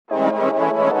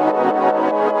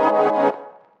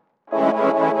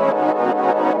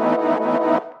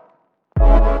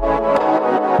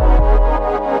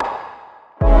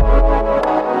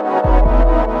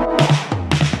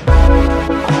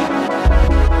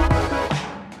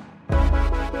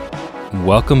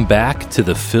Welcome back to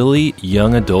the Philly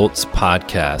Young Adults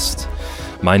Podcast.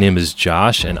 My name is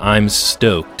Josh, and I'm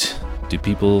stoked. Do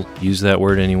people use that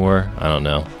word anymore? I don't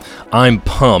know. I'm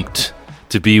pumped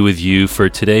to be with you for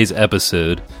today's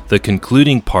episode, the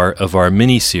concluding part of our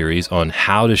mini-series on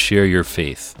how to share your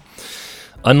faith.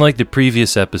 Unlike the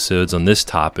previous episodes on this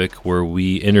topic, where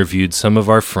we interviewed some of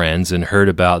our friends and heard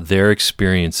about their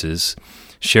experiences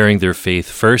sharing their faith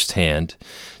firsthand,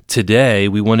 today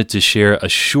we wanted to share a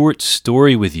short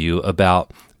story with you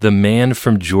about the man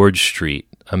from George Street,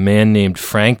 a man named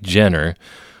Frank Jenner,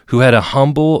 who had a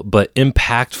humble but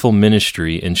impactful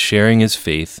ministry in sharing his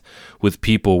faith with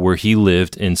people where he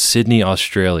lived in Sydney,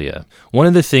 Australia. One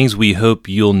of the things we hope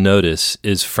you'll notice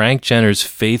is Frank Jenner's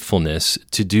faithfulness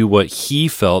to do what he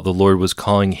felt the Lord was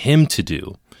calling him to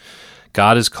do.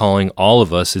 God is calling all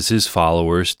of us as his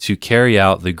followers to carry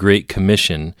out the Great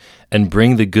Commission and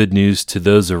bring the good news to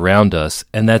those around us,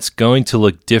 and that's going to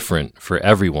look different for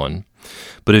everyone.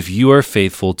 But if you are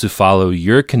faithful to follow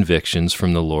your convictions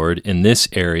from the Lord in this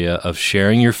area of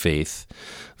sharing your faith,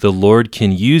 the Lord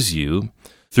can use you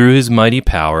through his mighty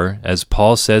power, as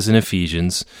Paul says in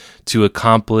Ephesians, to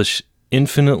accomplish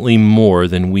infinitely more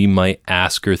than we might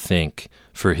ask or think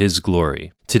for his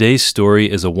glory. Today's story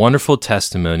is a wonderful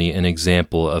testimony and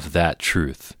example of that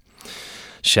truth.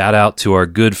 Shout out to our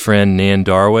good friend Nan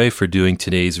Darway for doing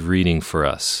today's reading for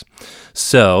us.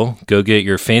 So, go get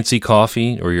your fancy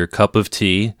coffee or your cup of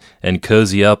tea and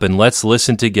cozy up, and let's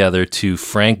listen together to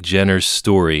Frank Jenner's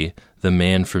story, The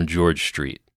Man from George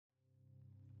Street.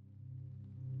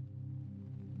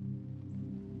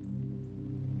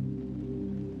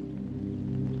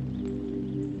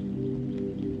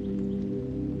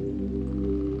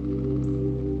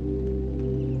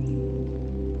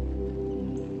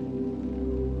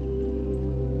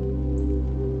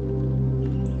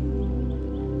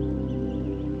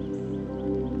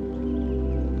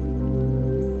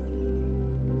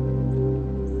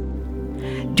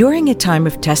 During a time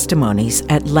of testimonies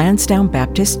at Lansdowne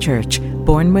Baptist Church,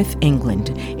 Bournemouth, England,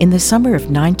 in the summer of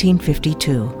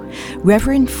 1952,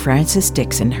 Reverend Francis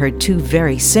Dixon heard two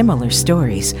very similar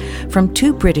stories from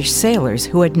two British sailors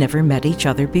who had never met each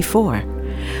other before.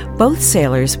 Both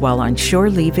sailors, while on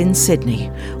shore leave in Sydney,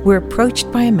 were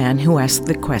approached by a man who asked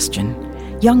the question,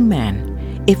 "Young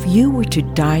man, if you were to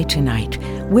die tonight,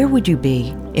 where would you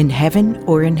be, in heaven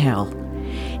or in hell?"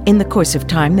 In the course of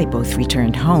time, they both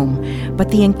returned home, but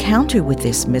the encounter with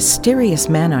this mysterious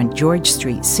man on George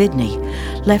Street, Sydney,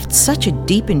 left such a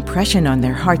deep impression on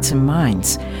their hearts and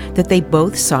minds that they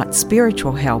both sought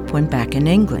spiritual help when back in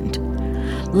England.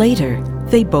 Later,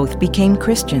 they both became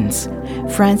Christians,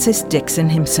 Francis Dixon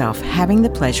himself having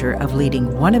the pleasure of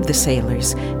leading one of the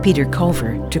sailors, Peter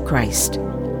Culver, to Christ.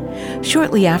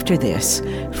 Shortly after this,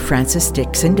 Francis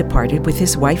Dixon departed with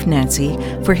his wife Nancy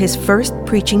for his first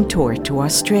preaching tour to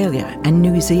Australia and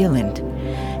New Zealand.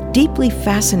 Deeply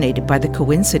fascinated by the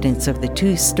coincidence of the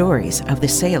two stories of the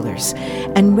sailors,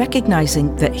 and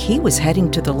recognizing that he was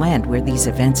heading to the land where these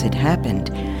events had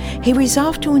happened, he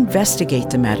resolved to investigate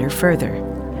the matter further.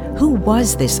 Who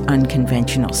was this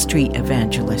unconventional street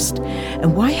evangelist,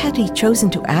 and why had he chosen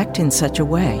to act in such a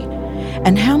way?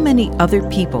 And how many other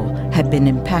people had been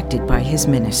impacted by his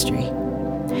ministry?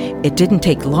 It didn't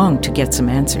take long to get some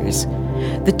answers.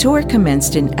 The tour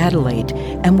commenced in Adelaide,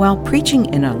 and while preaching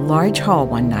in a large hall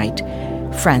one night,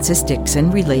 Francis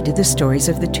Dixon related the stories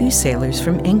of the two sailors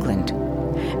from England.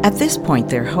 At this point,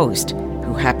 their host,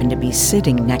 who happened to be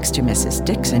sitting next to Mrs.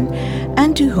 Dixon,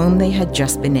 and to whom they had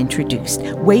just been introduced,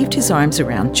 waved his arms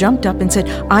around, jumped up and said,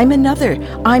 I'm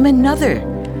another!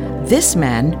 This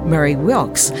man, Murray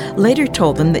Wilkes, later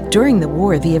told them that during the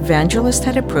war the evangelist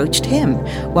had approached him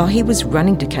while he was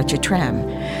running to catch a tram,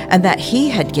 and that he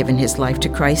had given his life to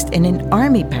Christ in an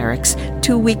army barracks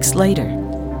 2 weeks later.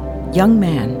 Young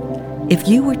man, if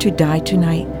you were to die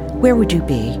tonight, where would you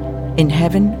be, in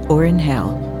heaven or in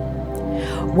hell?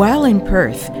 While in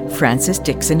Perth, Francis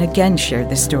Dixon again shared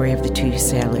the story of the two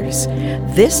sailors.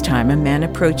 This time a man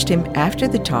approached him after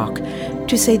the talk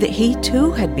to say that he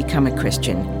too had become a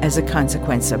Christian as a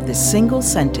consequence of the single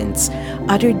sentence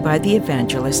uttered by the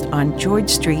evangelist on George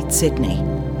Street, Sydney.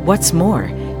 What's more,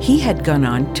 he had gone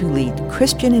on to lead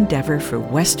Christian Endeavour for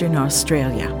Western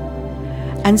Australia.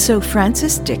 And so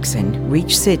Francis Dixon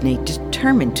reached Sydney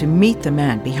determined to meet the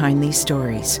man behind these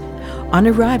stories. On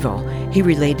arrival, he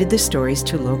related the stories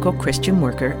to local Christian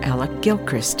worker Alec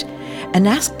Gilchrist and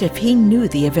asked if he knew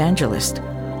the evangelist.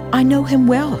 I know him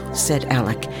well, said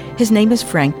Alec. His name is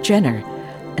Frank Jenner,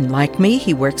 and like me,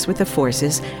 he works with the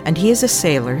forces, and he is a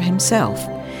sailor himself.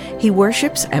 He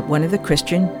worships at one of the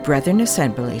Christian Brethren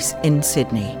assemblies in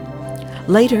Sydney.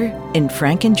 Later, in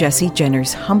Frank and Jessie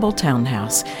Jenner's humble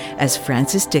townhouse, as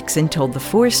Francis Dixon told the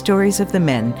 4 stories of the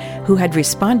men who had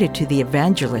responded to the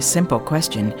evangelist's simple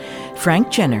question,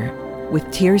 Frank Jenner, with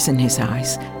tears in his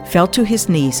eyes, fell to his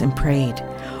knees and prayed,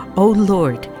 "O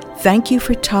Lord, thank you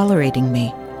for tolerating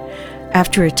me."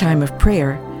 After a time of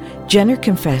prayer, Jenner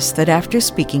confessed that after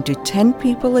speaking to 10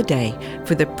 people a day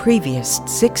for the previous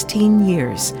 16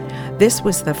 years, this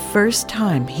was the first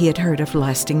time he had heard of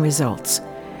lasting results.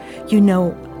 "You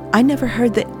know, I never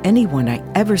heard that anyone I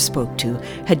ever spoke to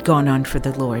had gone on for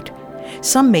the Lord.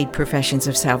 Some made professions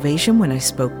of salvation when I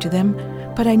spoke to them,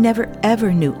 but I never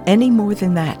ever knew any more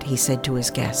than that," he said to his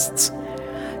guests.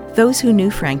 Those who knew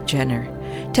Frank Jenner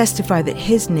testify that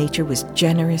his nature was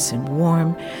generous and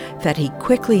warm, that he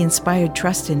quickly inspired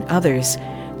trust in others,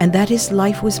 and that his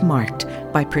life was marked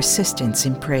by persistence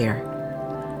in prayer.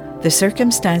 The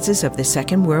circumstances of the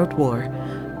Second World War,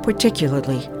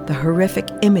 particularly the horrific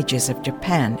images of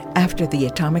Japan after the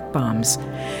atomic bombs,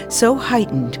 so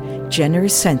heightened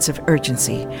Jenner's sense of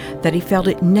urgency that he felt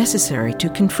it necessary to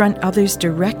confront others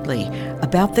directly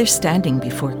about their standing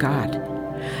before God.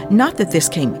 Not that this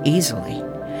came easily.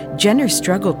 Jenner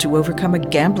struggled to overcome a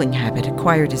gambling habit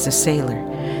acquired as a sailor,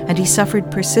 and he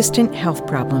suffered persistent health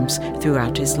problems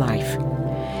throughout his life.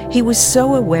 He was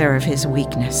so aware of his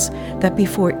weakness that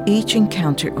before each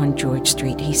encounter on George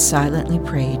Street, he silently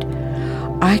prayed,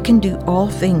 "I can do all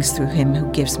things through him who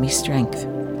gives me strength."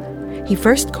 He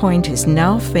first coined his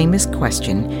now famous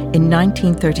question in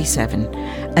 1937,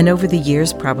 and over the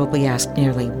years probably asked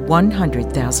nearly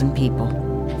 100,000 people.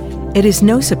 It is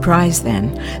no surprise,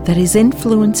 then, that his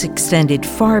influence extended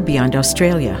far beyond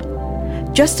Australia.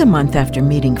 Just a month after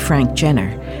meeting Frank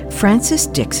Jenner, Francis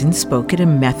Dixon spoke at a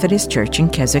Methodist church in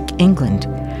Keswick, England.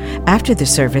 After the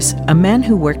service, a man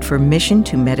who worked for Mission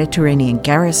to Mediterranean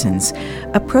Garrisons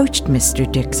approached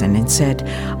Mr. Dixon and said,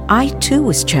 "I too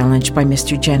was challenged by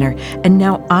Mr. Jenner, and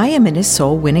now I am in his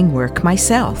soul-winning work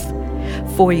myself."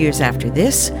 4 years after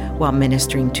this, while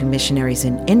ministering to missionaries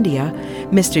in India,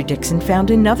 Mr. Dixon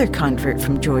found another convert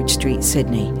from George Street,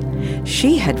 Sydney.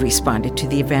 She had responded to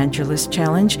the evangelist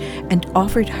challenge and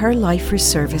offered her life for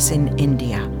service in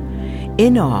India.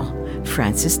 In all,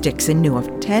 Francis Dixon knew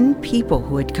of 10 people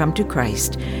who had come to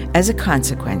Christ as a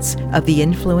consequence of the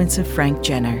influence of Frank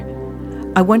Jenner.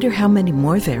 I wonder how many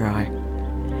more there are.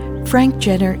 Frank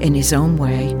Jenner, in his own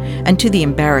way, and to the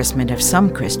embarrassment of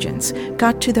some Christians,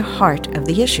 got to the heart of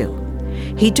the issue.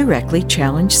 He directly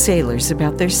challenged sailors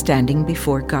about their standing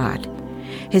before God.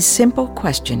 His simple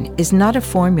question is not a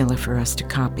formula for us to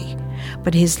copy,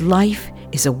 but his life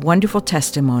is a wonderful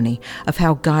testimony of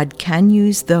how God can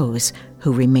use those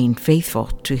who remain faithful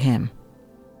to him.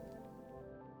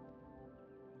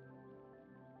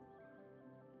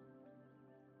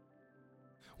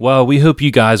 Well, we hope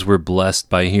you guys were blessed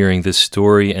by hearing this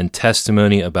story and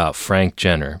testimony about Frank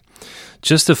Jenner.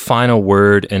 Just a final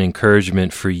word and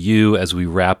encouragement for you as we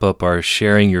wrap up our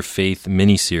Sharing Your Faith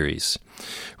mini-series.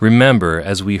 Remember,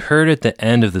 as we heard at the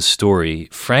end of the story,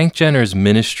 Frank Jenner's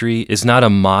ministry is not a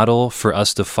model for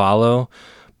us to follow,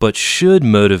 but should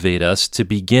motivate us to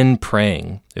begin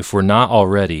praying, if we're not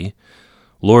already,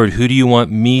 "Lord, who do you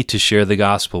want me to share the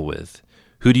gospel with?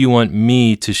 Who do you want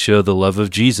me to show the love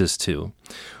of Jesus to?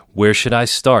 Where should I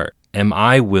start? Am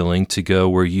I willing to go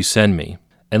where you send me?"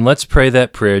 And let's pray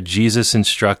that prayer Jesus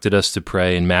instructed us to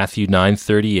pray in Matthew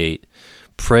 9:38.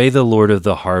 Pray the Lord of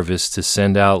the harvest to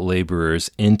send out laborers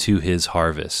into his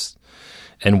harvest.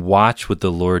 And watch what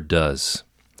the Lord does.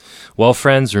 Well,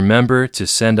 friends, remember to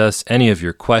send us any of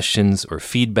your questions or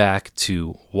feedback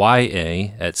to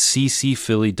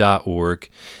ya@ccphilly.org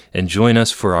and join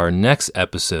us for our next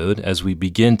episode as we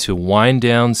begin to wind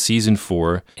down Season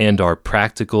 4 and our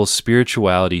Practical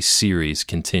Spirituality series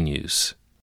continues.